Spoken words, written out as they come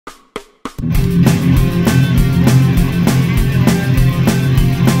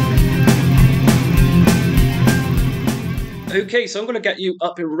Okay, so I'm going to get you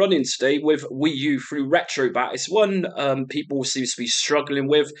up and running today with wiiu through Retrobat. It's one people seem to be struggling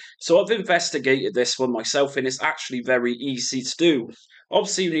with, so I've investigated this one myself, and it's actually very easy to do.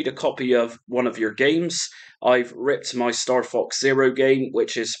 Obviously, you need a copy of one of your games. I've ripped my Star Fox Zero game,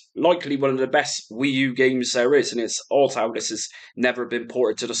 which is likely one of the best wiiu games there is, and it's odd how this has never been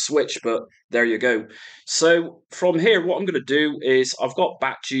ported to the Switch, but there you go. So from here, what I'm going to do is I've got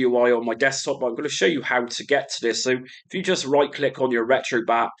back GUI on my desktop, but I'm going to show you how to get to this. So if you just right click on your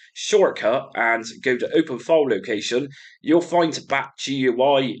Retrobat shortcut and go to open file location, you'll find back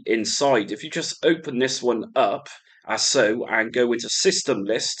GUI inside. If you just open this one up as so and go into system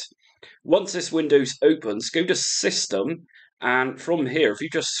list, once this window's opens, go to system, and from here, if you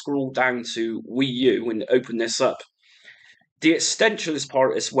just scroll down to wiiu and open this up, the extensions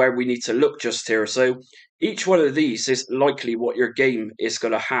part is where we need to look just here. So each one of these is likely what your game is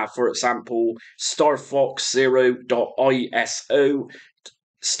going to have. For example, starfox0.iso,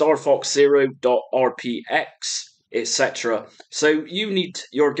 starfox0.rpx, etc. So you need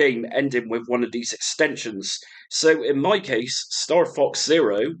your game ending with one of these extensions. So in my case,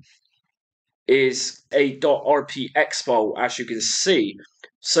 starfox0 is a .rpx file, as you can see.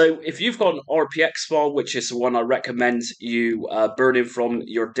 So if you've got an RPX file, which is the one I recommend you burning from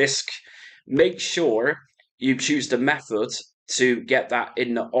your disk, make sure you choose the method to get that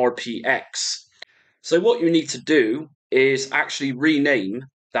in the RPX. So what you need to do is actually rename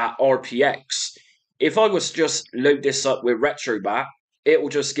that RPX. If I was just load this up with Retrobat, it will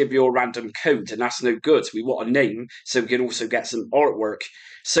just give you a random code, and that's no good. We want a name so we can also get some artwork.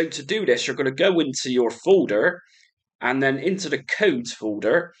 So to do this, you're going to go into your folder and then into the code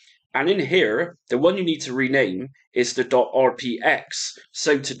folder. And in here, the one you need to rename is the .rpx.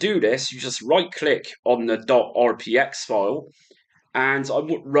 So to do this, you just right click on the .rpx file. And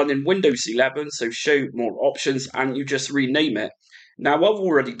I'm running Windows 11, so show more options, and you just rename it. Now, I've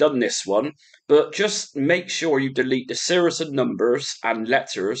already done this one, but just make sure you delete the series of numbers and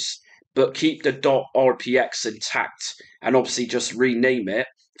letters, but keep the .rpx intact, and obviously just rename it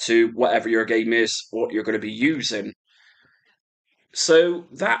to whatever your game is, what you're going to be using. So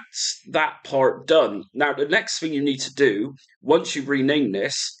that's that part done. Now, the next thing you need to do, once you rename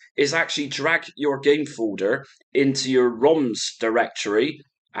this, is actually drag your game folder into your ROMs directory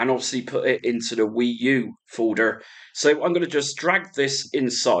and obviously put it into the wiiu folder. So I'm going to just drag this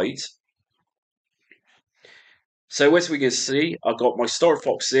inside. So as we can see, I've got my Star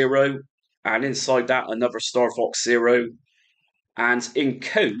Fox Zero, and inside that another Star Fox Zero. And in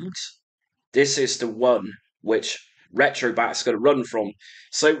code, this is the one which Retrobat is going to run from.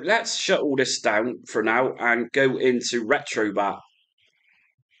 So let's shut all this down for now and go into Retrobat.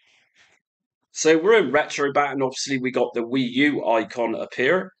 So we're in Retrobat, and obviously we got the wiiu icon up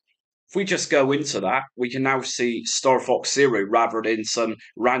here. If we just go into that, we can now see Star Fox Zero rather than some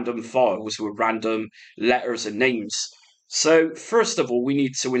random files with random letters and names. So first of all, we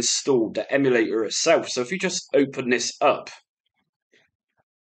need to install the emulator itself. So if you just open this up,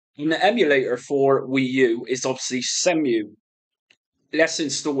 and the emulator for wiiu is obviously Cemu. Let's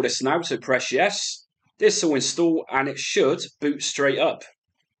install this now, so press yes. This will install, and it should boot straight up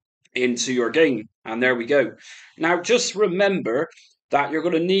into your game, and there we go. Now just remember that you're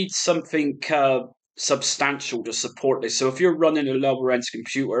going to need something substantial to support this. So if you're running a lower end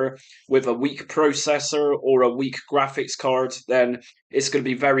computer with a weak processor or a weak graphics card, then it's going to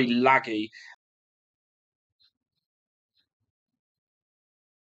be very laggy.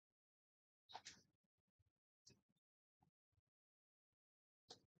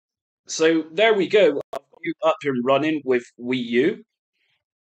 So there we go. I've got you up and running with wiiu.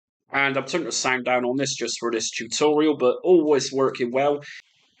 And I've turned the sound down on this just for this tutorial, but always working well.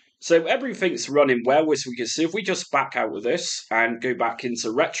 So everything's running well, as we can see. If we just back out of this and go back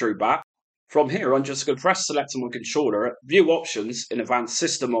into Retrobat, from here I'm just going to press select on my controller, view options in advanced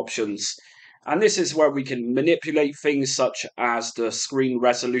system options. And this is where we can manipulate things such as the screen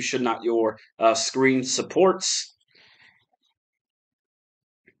resolution that your screen supports.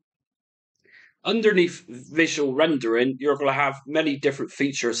 Underneath visual rendering, you're going to have many different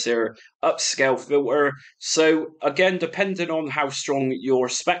features here. Upscale filter. So again, depending on how strong your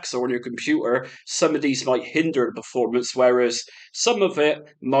specs are on your computer, some of these might hinder the performance, whereas some of it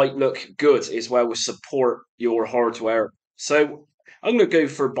might look good as well with support your hardware. So I'm going to go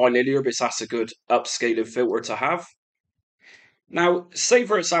for bilinear because that's a good upscaling filter to have. Now, say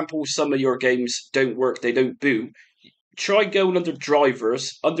for example, some of your games don't work, they don't boot. Try going under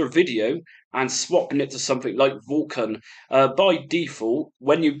drivers, under video, and swapping it to something like Vulkan. By default,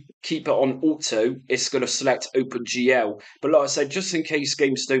 when you keep it on auto, it's going to select OpenGL. But like I said, just in case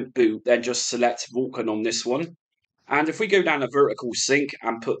games don't boot, then just select Vulkan on this one. And if we go down a vertical sync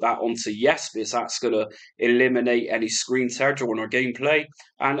and put that onto yes, because that's going to eliminate any screen tear during our gameplay.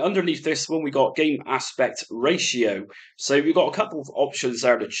 And underneath this one, we got game aspect ratio. So we've got a couple of options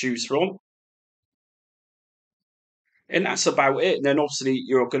there to choose from. And that's about it. And then obviously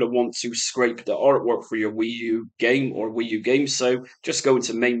you're going to want to scrape the artwork for your Wii U game or Wii U game. So just go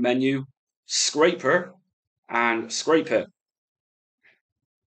into main menu, scraper, and scrape it.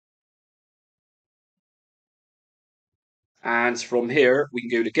 And from here, we can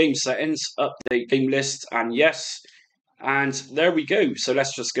go to game settings, update game list, and yes. And there we go. So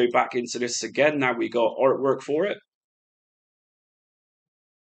let's just go back into this again. Now we got artwork for it.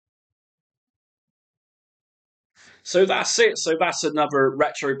 So that's it. So that's another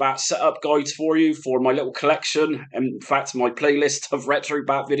Retrobat setup guide for you for my little collection. In fact, my playlist of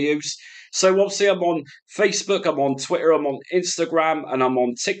Retrobat videos. So obviously I'm on Facebook, I'm on Twitter, I'm on Instagram, and I'm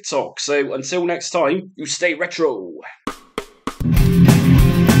on TikTok. So until next time, you stay retro.